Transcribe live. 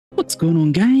What's going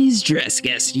on, guys? Jurassic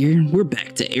here. We're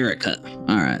back to Erica.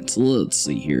 Alright, so let's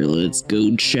see here. Let's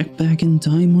go check back in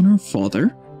time on our father.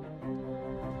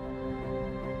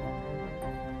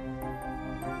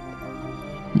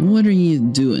 What are you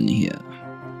doing here?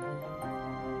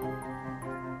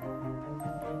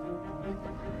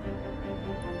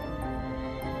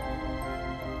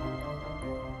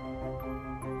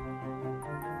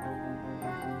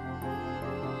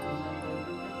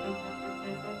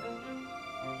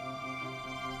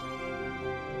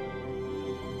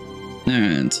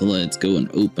 Alright, so let's go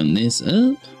and open this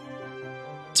up.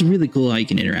 It's really cool how you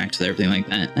can interact with everything like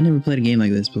that. I never played a game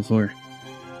like this before.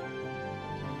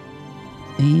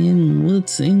 And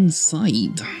what's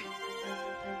inside?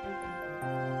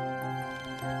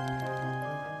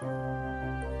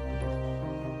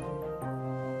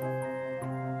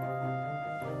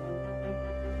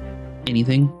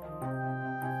 Anything?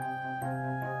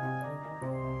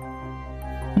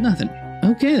 Nothing.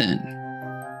 Okay then.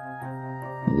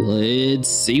 Let's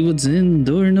see what's in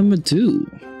door number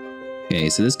 2. Okay,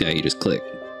 so this guy you just click.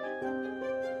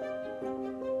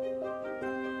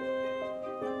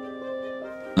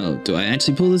 Oh, do I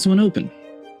actually pull this one open?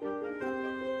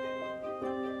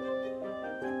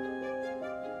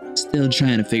 Still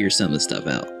trying to figure some of the stuff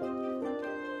out.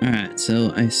 Alright,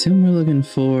 so I assume we're looking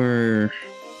for...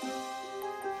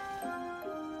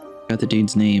 Got the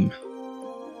dude's name.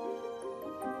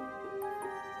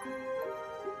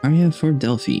 Aria for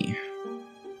Delphi.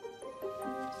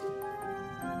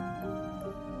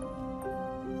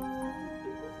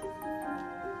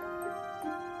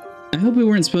 I hope we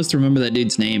weren't supposed to remember that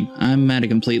dude's name. I'm at a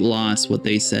complete loss what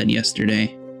they said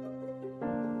yesterday.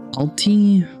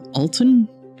 Alton?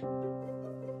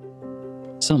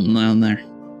 Something down there.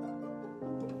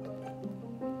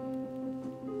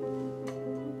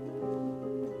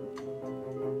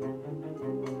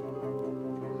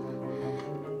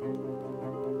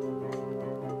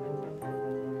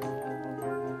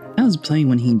 I was playing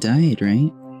when he died,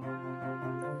 right?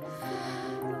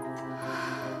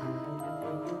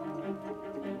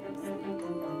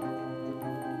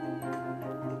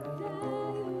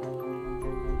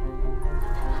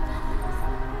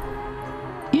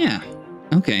 Yeah,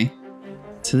 okay.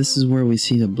 So this is where we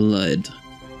see the blood.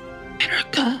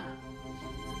 Erica!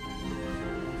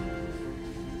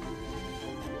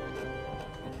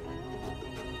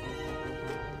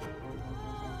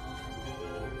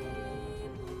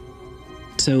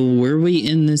 So were we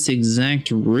in this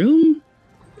exact room?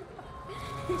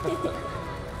 Look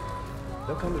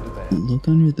under the bed. Look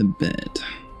under the bed.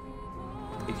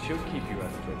 It should keep you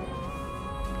as trouble.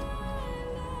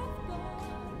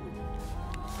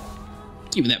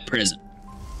 Give me that present.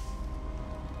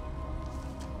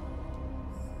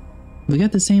 We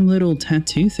got the same little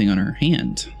tattoo thing on our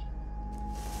hand.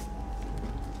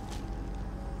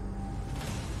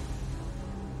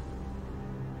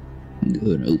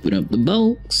 Go and open up the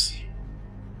box.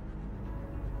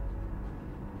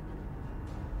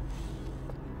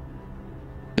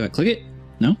 Do I click it?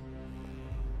 No?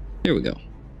 There we go.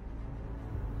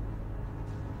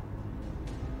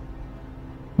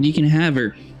 You can have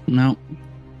her. No.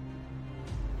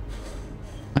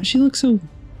 Why'd she look so...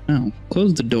 Oh,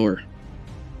 close the door.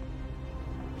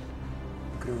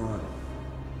 Go on.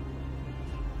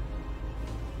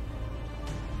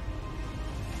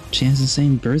 She has the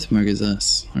same birthmark as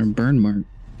us, or burn mark.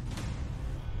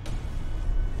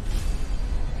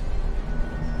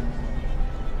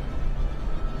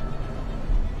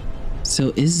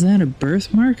 So is that a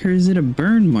birthmark or is it a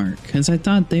burn mark? Because I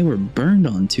thought they were burned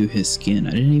onto his skin.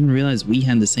 I didn't even realize we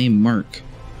had the same mark.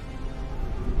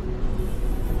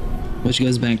 Which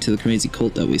goes back to the crazy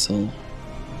cult that we saw.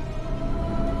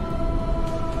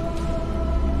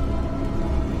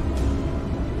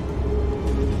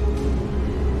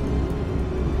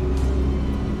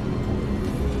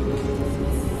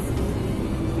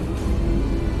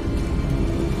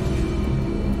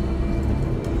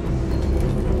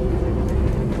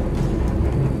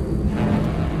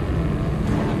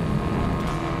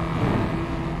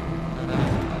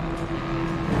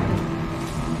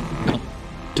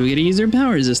 Do we get to use our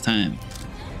powers this time?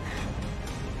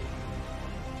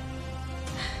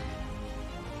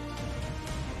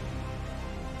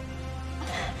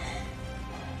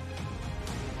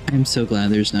 I'm so glad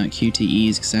there's not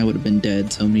QTEs because I would have been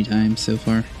dead so many times so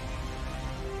far.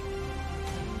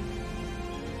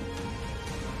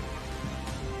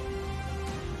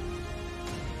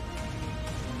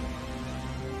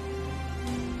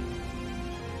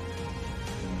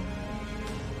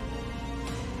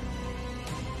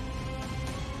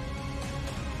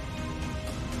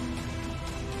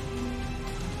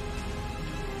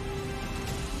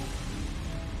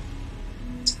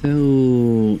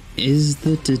 So, is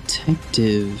the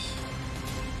detective...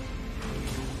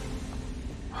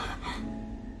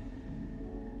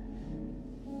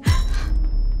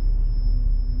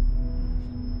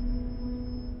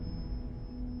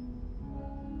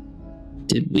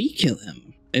 Did we kill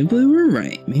him? Maybe we were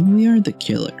right. Maybe we are the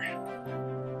killer.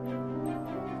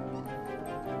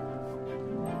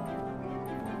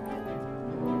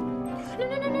 No.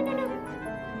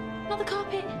 Not the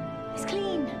carpet. It's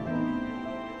clean.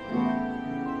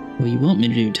 Well, you want me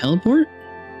to do teleport?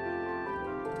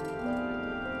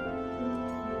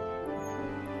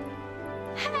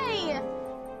 Hey!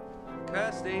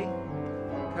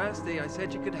 Kirsty, I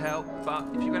said you could help, but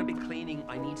if you're going to be cleaning,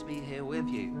 I need to be here with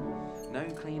you. No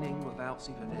cleaning without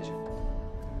supervision.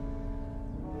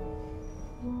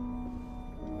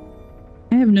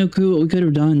 I have no clue what we could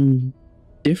have done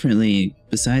differently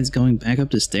besides going back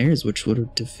up the stairs, which would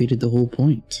have defeated the whole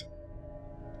point.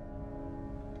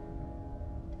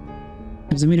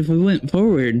 Because, I mean, if we went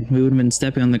forward, we would have been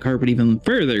stepping on the carpet even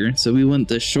further, so we went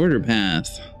the shorter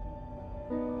path.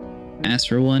 Ask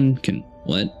for one, can...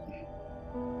 what?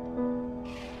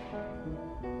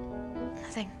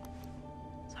 Nothing.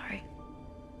 Sorry.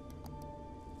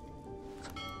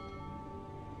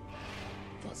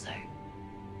 Thought so.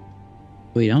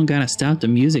 We don't gotta stop the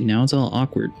music now, it's all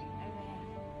awkward.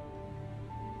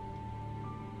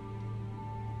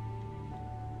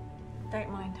 Don't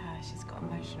mind her, she's got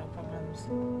emotional problems.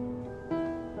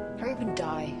 Hurry up and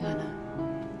die, Hannah.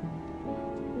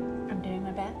 I'm doing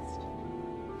my best.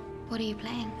 What are you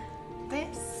playing?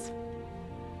 This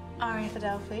Aria for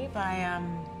Delphi by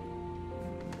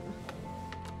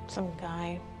some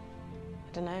guy.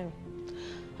 I don't know.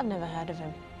 I've never heard of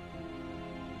him.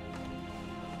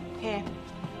 Here,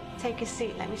 take a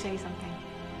seat, let me show you something.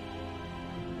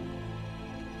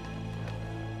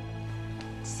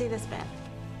 See this bit?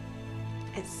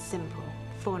 It's simple,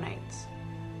 4 notes.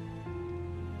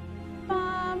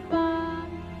 Bum,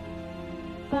 bum,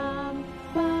 bum,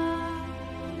 bum.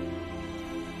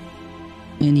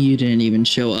 And you didn't even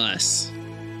show us.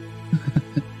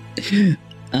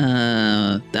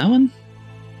 That one?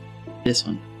 This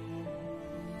one.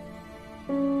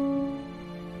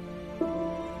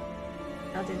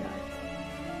 I'll do that.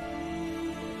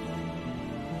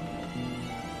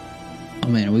 Oh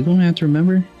man, are we gonna have to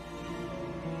remember?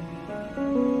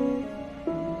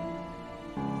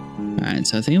 Alright,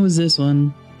 so I think it was this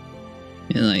one.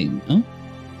 And like, oh?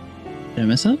 Did I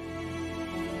mess up?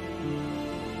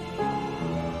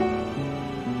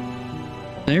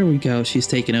 There we go, she's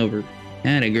taking over.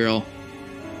 Atta girl.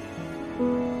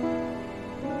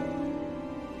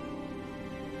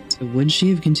 So would she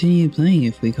have continued playing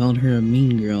if we called her a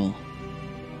mean girl?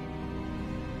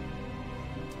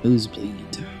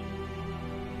 Nosebleed.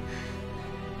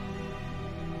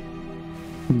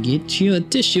 Get you a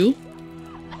tissue.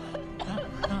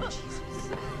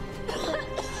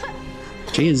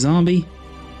 She a zombie.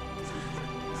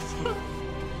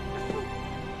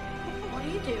 What are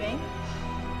you doing?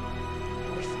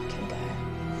 We fucking go.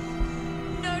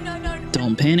 No.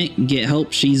 Don't panic. Get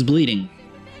help. She's bleeding.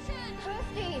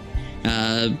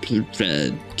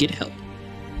 Kirsty! Get help.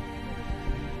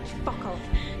 Fuck off.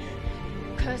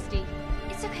 Kirsty.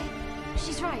 It's okay.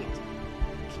 She's right.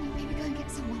 Can you maybe go and get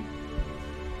someone?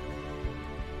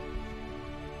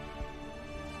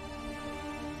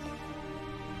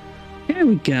 There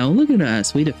we go. Look at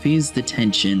us. We diffused the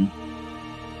tension.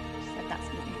 She said that's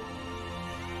me.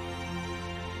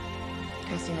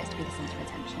 Kirsty likes to be the centre of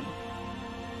attention.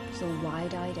 She's all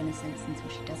wide-eyed innocence until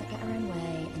she doesn't get her own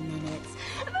way, and then it's...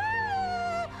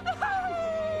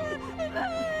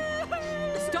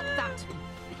 Stop that!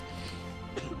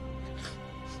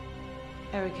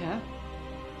 Erica,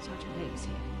 Sergeant Bates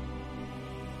here.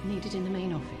 Needed in the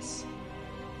main office.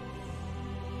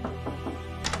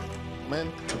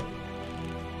 Men.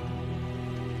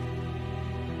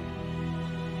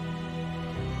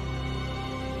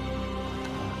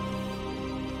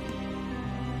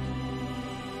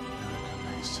 Erica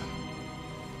Mason.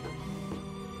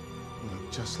 You look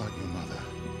just like your mother.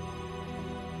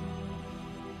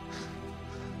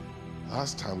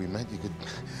 Last time we met, you could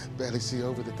barely see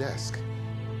over the desk.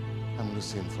 I'm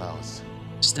Lucian Flowers.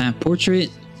 Staff portrait.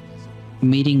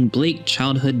 Meeting Blake,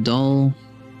 childhood doll.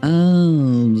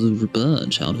 Oh,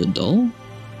 childhood doll? Gave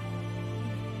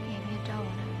me a doll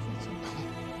when I was little.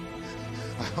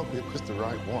 I hope it was the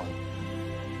right one.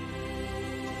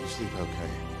 Did you sleep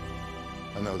okay?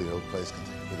 I know the old place can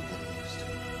take a bit of getting used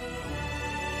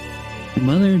to.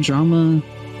 Mother drama.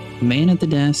 Man at the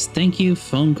desk. Thank you.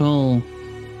 Phone call.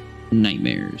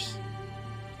 Nightmares.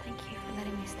 Thank you for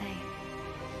letting me stay.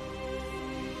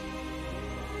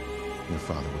 Your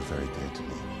father was very dear to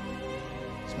me.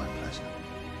 It's my pleasure.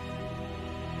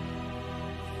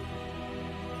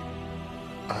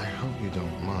 I hope you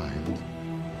don't mind,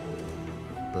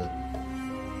 but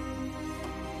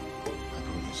I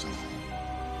brought you something.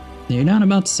 You're not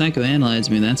about to psychoanalyze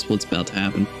me, that's what's about to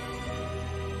happen.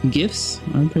 Gifts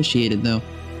are appreciated, though.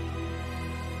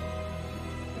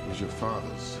 It was your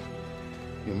father's.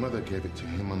 Your mother gave it to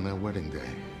him on their wedding day.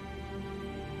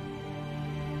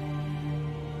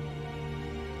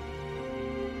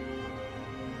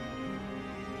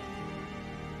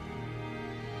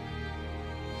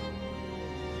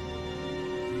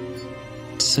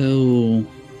 So,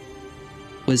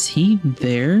 was he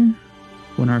there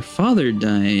when our father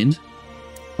died?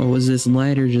 Or was this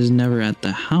lighter just never at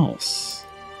the house?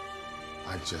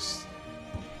 I just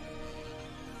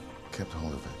kept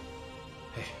hold of it.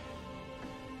 Hey.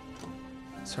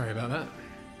 Sorry about that.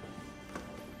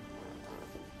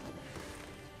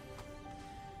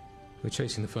 We're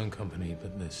chasing the phone company,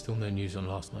 but there's still no news on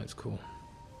last night's call.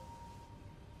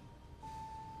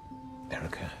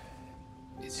 Erica,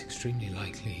 it's extremely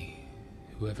likely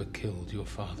whoever killed your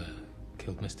father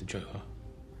killed Mr. Johar.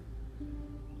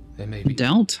 There may be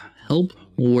Doubt, help,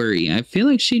 worry. I feel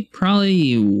like she'd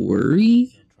probably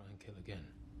worry. try and kill again.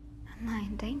 Am I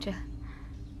in danger?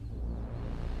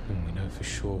 And we know for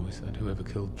sure is that whoever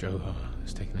killed Johar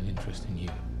has taken an interest in you.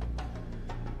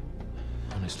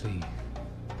 Honestly,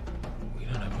 we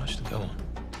don't have much to go on.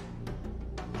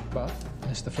 But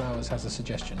Mr. Flowers has a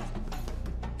suggestion.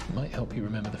 It might help you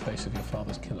remember the face of your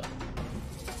father's killer.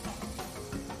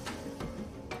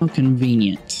 How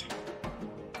convenient.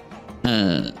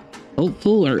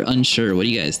 Hopeful or unsure? What do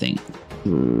you guys think?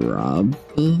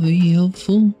 Probably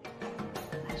helpful.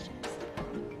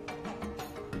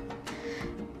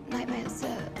 Nightmares,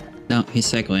 No, he's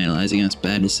psychoanalyzing us.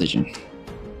 Bad decision.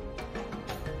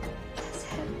 that's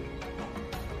it.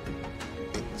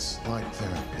 It's like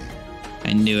therapy.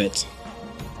 I knew it.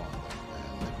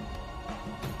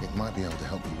 And it might be able to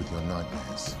help you with your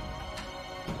nightmares.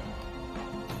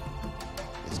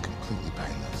 It's completely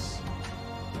painless.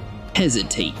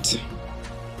 Hesitate.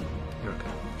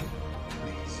 Erica,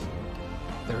 please.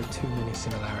 There are too many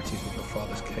similarities with your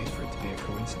father's case for it to be a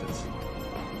coincidence.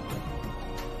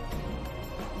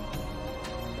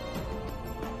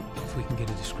 If we can get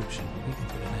a description, we can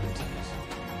put an end to this.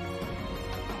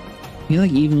 I feel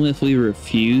like even if we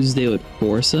refuse, they would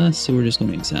force us, so we're just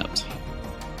going to accept.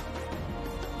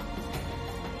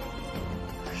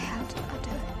 Okay, how do I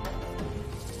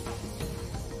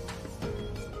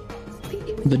do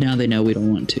it? But now they know we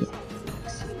don't want to.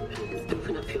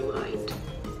 Open up your mind.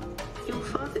 Your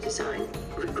father designed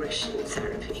regression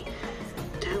therapy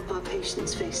to help our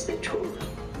patients face their trauma.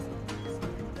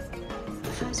 The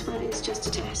first one is just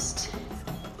a test.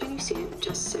 When you see it,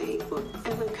 just say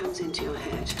whatever comes into your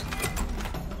head.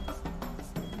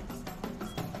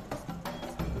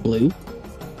 Blue?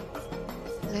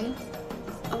 Blue?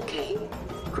 Okay,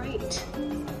 great.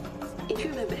 If you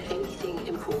remember anything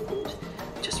important,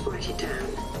 just write it down.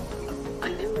 I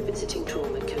know revisiting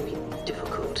trauma can be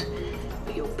difficult,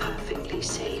 but you're perfectly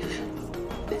safe.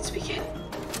 Let's begin.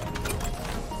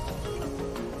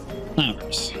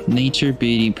 Flowers. Nature,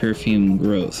 beauty, perfume,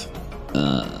 growth.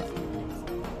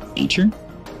 Nature?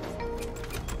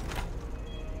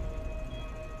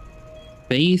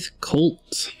 Faith,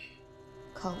 cult.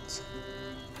 Cult.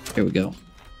 There we go.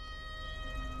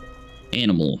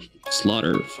 Animal,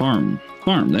 slaughter, farm.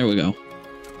 Farm, there we go.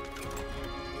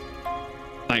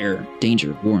 Fire,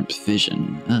 danger, warmth,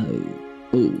 vision.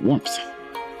 Oh, warmth.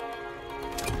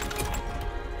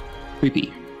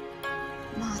 Creepy.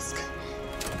 Mask.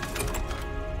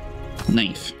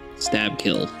 Knife, stab,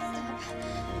 kill.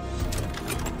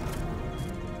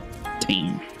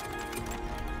 Tame.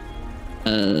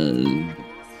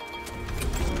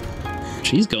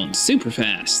 She's going super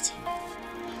fast.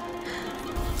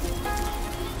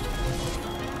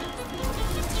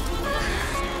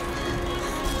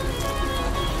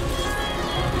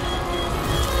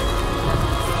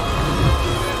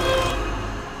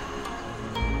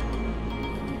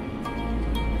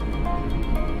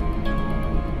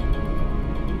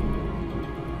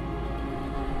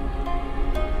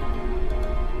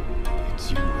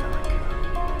 It's you, Erica.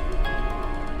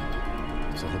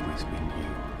 It's always been you.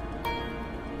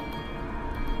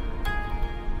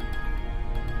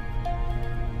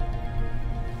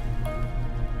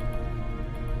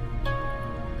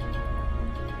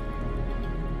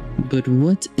 But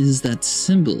what is that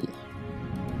symbol?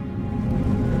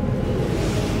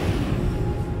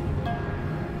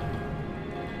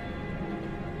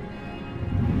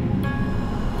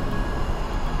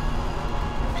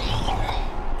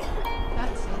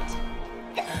 That's it.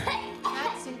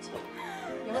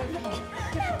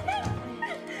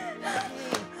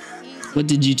 What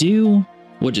did you do?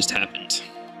 What just happened?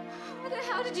 What the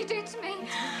hell did you do to me?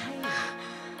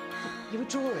 You were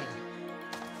drawing.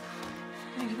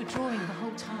 No, you were drawing the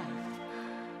whole time.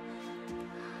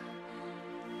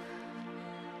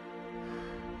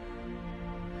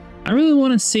 I really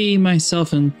want to see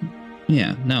myself in...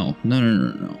 Yeah, no.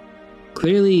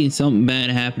 Clearly something bad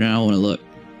happened and I want to look.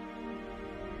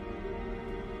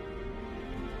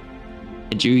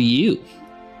 I drew you.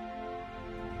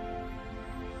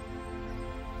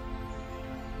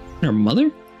 Her mother?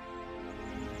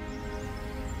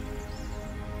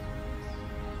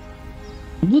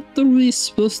 What are we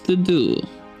supposed to do?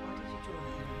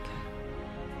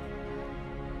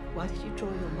 Why did you draw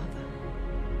your mother?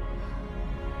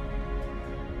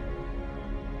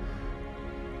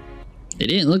 It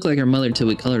didn't look like her mother till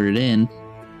we colored it in.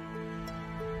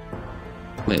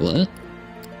 Wait, what?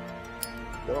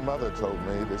 Your mother told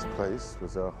me this place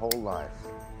was her whole life.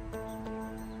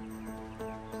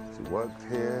 She worked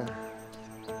here,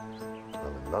 fell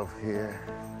in love here,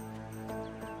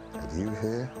 had you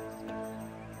here.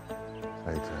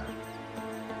 Later,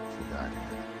 she died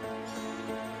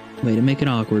here. Way to make it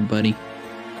awkward, buddy.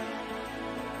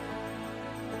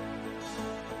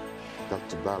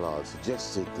 Dr. Ballard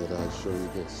suggested that I show you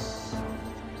this.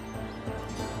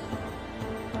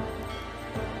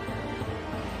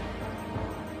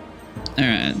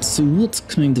 Alright, so what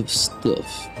kind of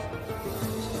stuff?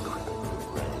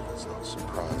 It's not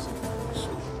surprising.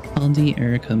 Aldi,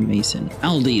 Erica, Mason.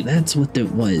 Aldi, that's what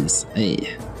it was. I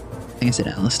think I said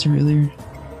Alistair earlier.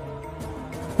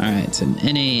 Alright, so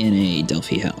NA,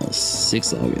 Delphi House,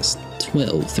 6th August,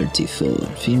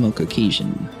 12:34, female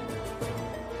Caucasian.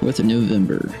 4th of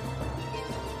November.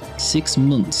 6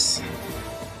 months.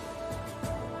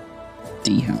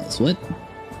 D house. What?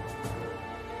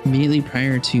 Immediately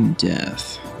prior to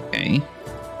death. Okay.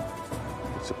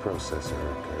 It's a process,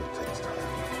 Erica. It takes time.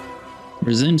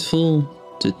 Resentful.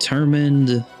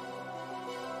 Determined.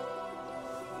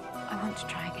 I want to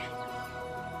try again.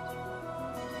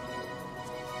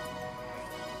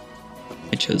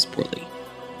 I chose poorly.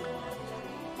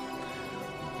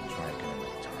 Try again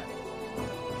another time.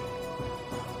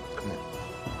 Come in.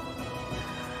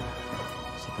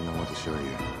 Something I want to show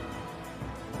you.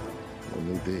 You'll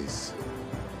need these.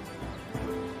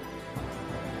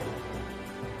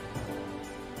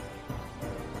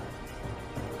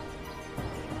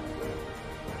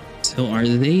 So are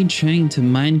they trying to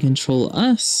mind control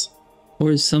us?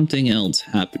 Or is something else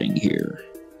happening here?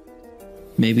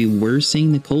 Maybe we're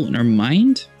seeing the cult in our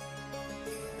mind?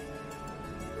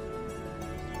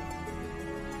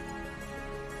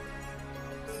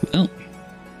 Well,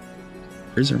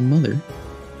 where's our mother?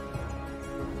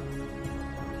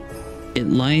 It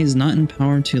lies not in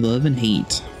power to love and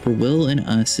hate, for will in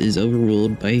us is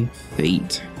overruled by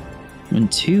fate. When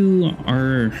two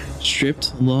are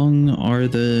stripped, long are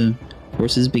the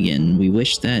forces begin. We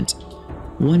wish that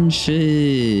one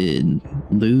should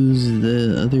lose,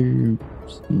 the other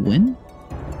win?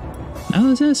 How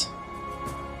is this?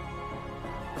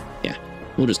 Yeah,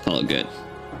 we'll just call it good.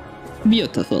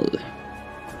 Beautiful.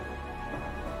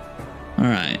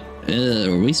 Alright,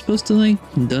 are we supposed to like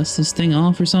dust this thing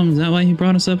off or something? Is that why he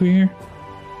brought us up here?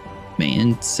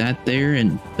 Man sat there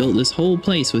and built this whole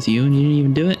place with you and you didn't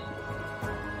even do it?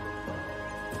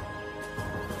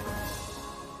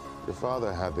 Your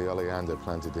father had the oleander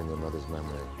planted in your mother's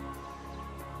memory.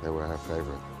 They were her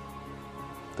favorite.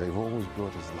 They've always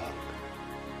brought us luck.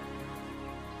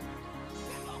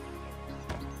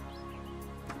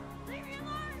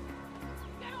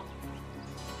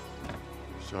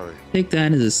 Sorry. Take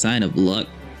that as a sign of luck.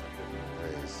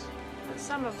 Please. But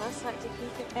some of us like to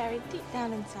keep it buried deep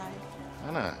down inside.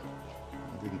 Anna,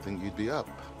 I didn't think you'd be up.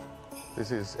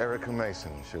 This is Erica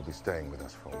Mason. She'll be staying with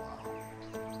us for a while.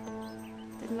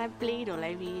 Didn't I bleed all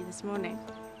over you this morning?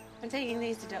 I'm taking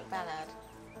these to Dr. Ballard.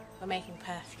 We're making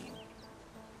perfume.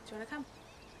 Do you want to come?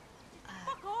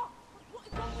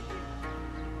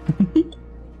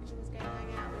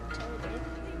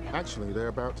 Actually, they're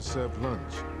about to serve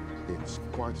lunch. It's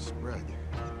quite a spread.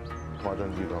 Why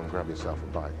don't you go and grab yourself a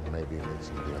bite and maybe meet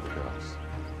some of the other girls?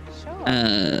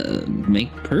 Sure.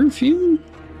 Make perfume?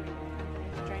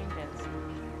 Strangers.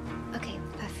 Okay,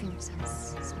 perfume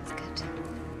sounds good.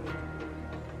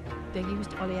 They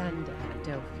used oleander at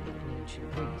Delphi in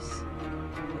ancient Greece.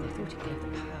 They thought it gave the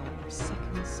power of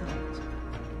second sight.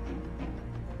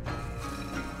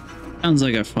 Sounds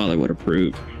like our father would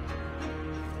approve.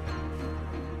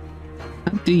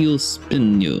 How do you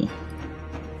spin you?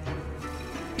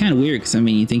 Kind of weird, because I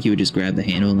mean, you think you would just grab the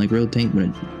handle and like rotate,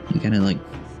 but you kind of like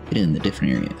hit it in the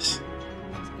different areas.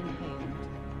 It's inhaled.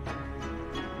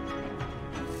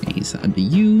 Okay, He's on to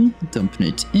you, dumping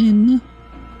it in.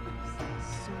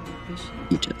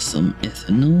 Get us some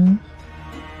ethanol.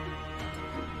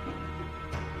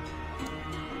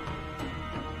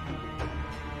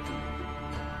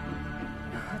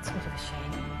 That's a bit of a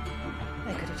shame.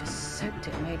 They could have just soaked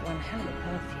it and made one hell of a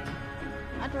perfume.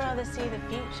 I'd rather see the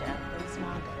future than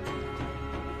smell it.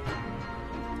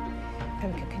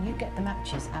 Poker, can you get the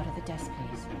matches out of the desk,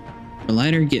 please? A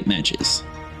lighter, get matches.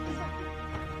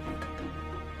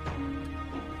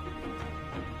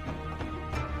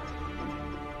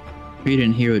 Read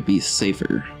in here would be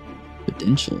safer.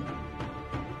 Potential.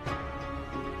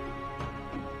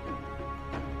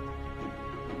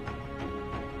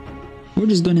 We're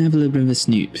just gonna have a little bit of a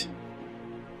snoop.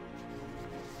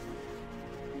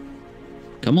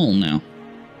 Come on now.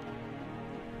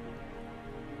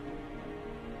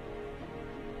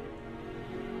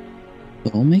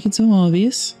 Don't make it so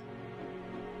obvious.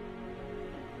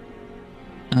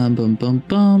 Bum bum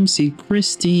bum. See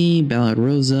Christie, Ballad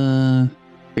Rosa.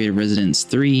 Creative Residence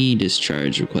 3.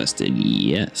 Discharge requested.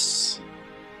 Yes.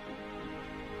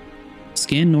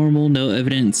 Scan normal. No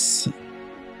evidence.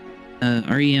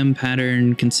 REM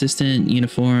pattern. Consistent.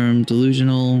 Uniform.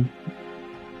 Delusional.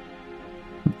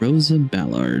 Rosa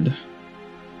Ballard.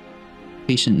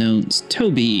 Patient notes.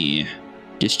 Toby.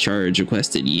 Discharge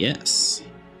requested. Yes.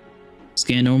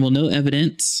 Scan normal. No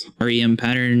evidence. REM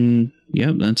pattern.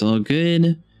 Yep, that's all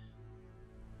good.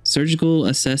 Surgical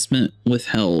assessment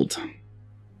withheld.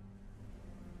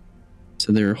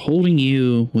 So they're withholding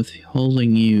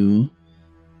you.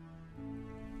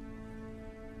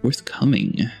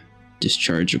 Forthcoming.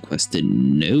 Discharge requested.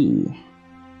 No.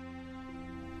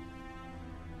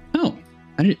 Oh,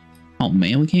 oh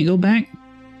man, we can't go back.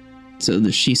 So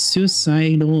she's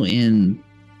suicidal and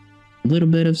a little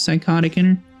bit of psychotic in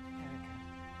her.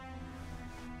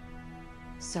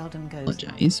 Seldom goes.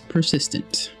 Apologize.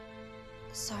 Persistent.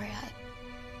 Sorry,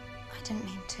 I didn't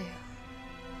mean to.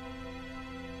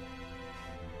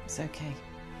 It's okay.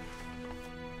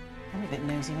 I'm a bit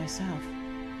nosy myself.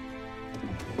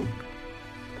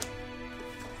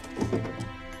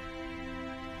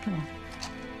 Come on.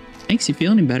 Makes you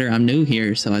feel any better? I'm new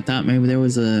here, so I thought maybe there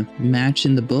was a match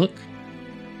in the book.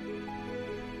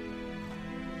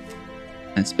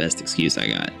 That's the best excuse I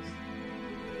got.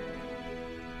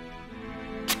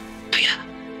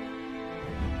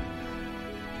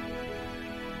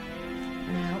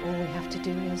 Now all we have to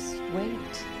do is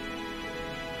wait.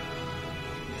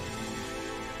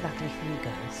 Luckily for you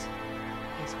guys,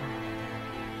 here's one of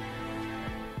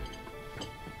them.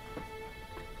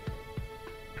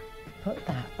 Put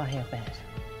that by your bed.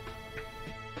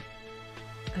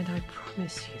 And I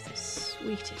promise you the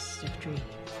sweetest of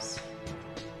dreams.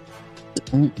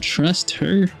 Don't trust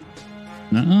her.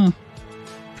 Nuh-uh.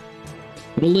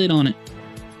 Put a lid on it.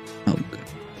 Oh, God.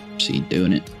 She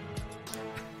doing it.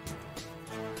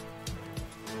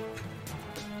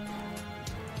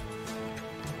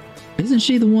 Isn't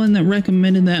she the one that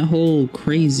recommended that whole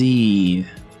crazy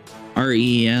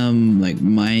REM, like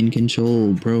mind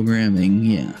control programming?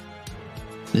 Yeah.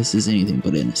 This is anything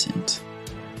but innocent.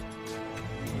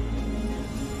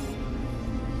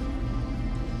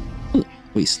 Oh,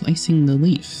 wait, slicing the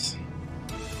leaf.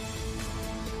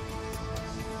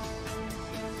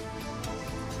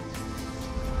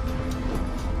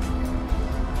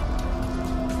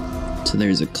 So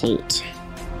there's a cult.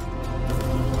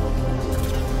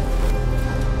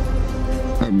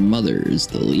 Our mother is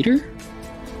the leader?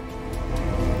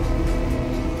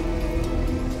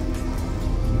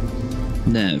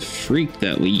 That freak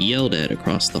that we yelled at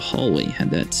across the hallway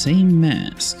had that same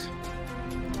mask.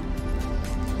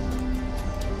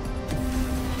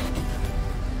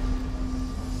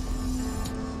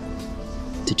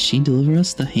 Did she deliver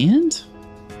us the hand?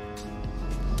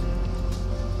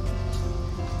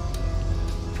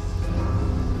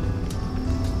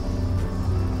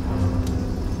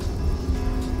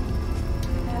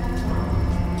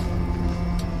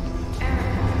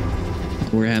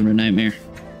 We're having a nightmare.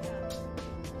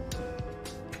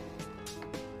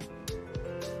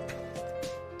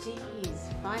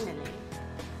 Jeez, finally.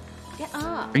 Get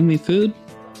up. Bring me food?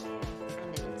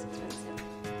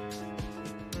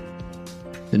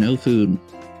 To no food.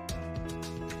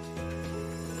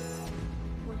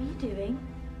 What are you doing?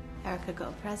 Erica got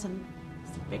a present.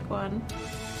 It's a big one.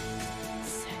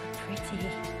 So pretty.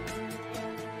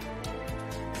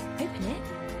 Open it.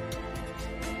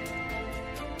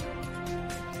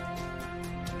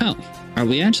 Oh, are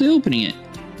we actually opening it?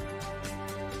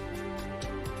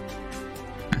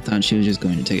 I thought she was just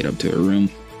going to take it up to her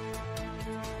room.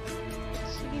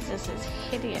 Jesus, it's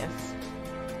hideous.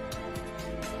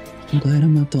 I'm glad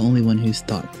I'm not the only one who's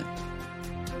thought that.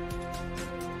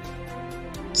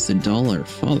 It's the doll our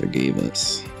father gave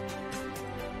us.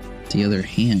 The other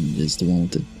hand is the one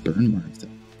with the burn mark, though.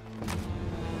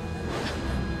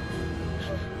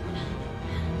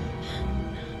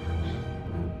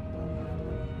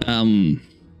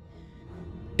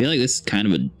 I feel like this is kind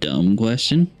of a dumb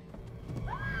question.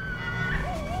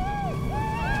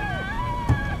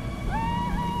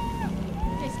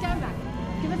 Okay, stand back.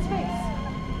 Give us space.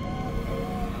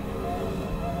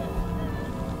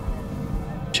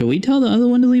 Shall we tell the other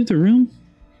one to leave the room?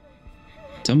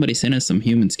 Somebody sent us some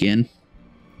human skin.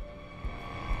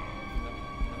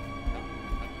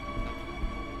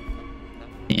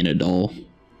 And a doll.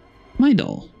 My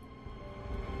doll.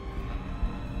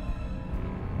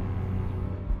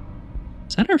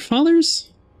 Is that our father's?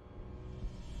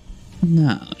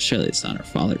 No, surely it's not our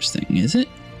father's thing, is it?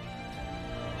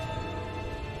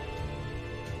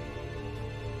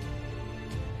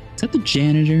 Is that the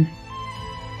janitor?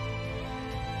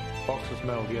 Box was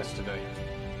mailed yesterday.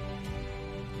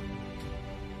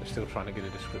 We're still trying to get a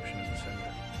description of the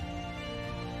sender.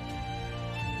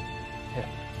 Here,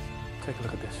 take a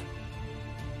look at this.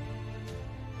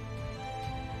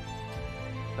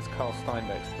 That's Carl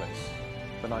Steinbeck's place,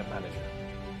 the night manager.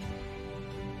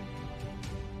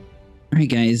 Alright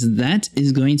guys, that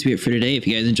is going to be it for today. If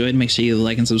you guys enjoyed, make sure you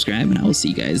like and subscribe, and I will see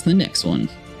you guys in the next one.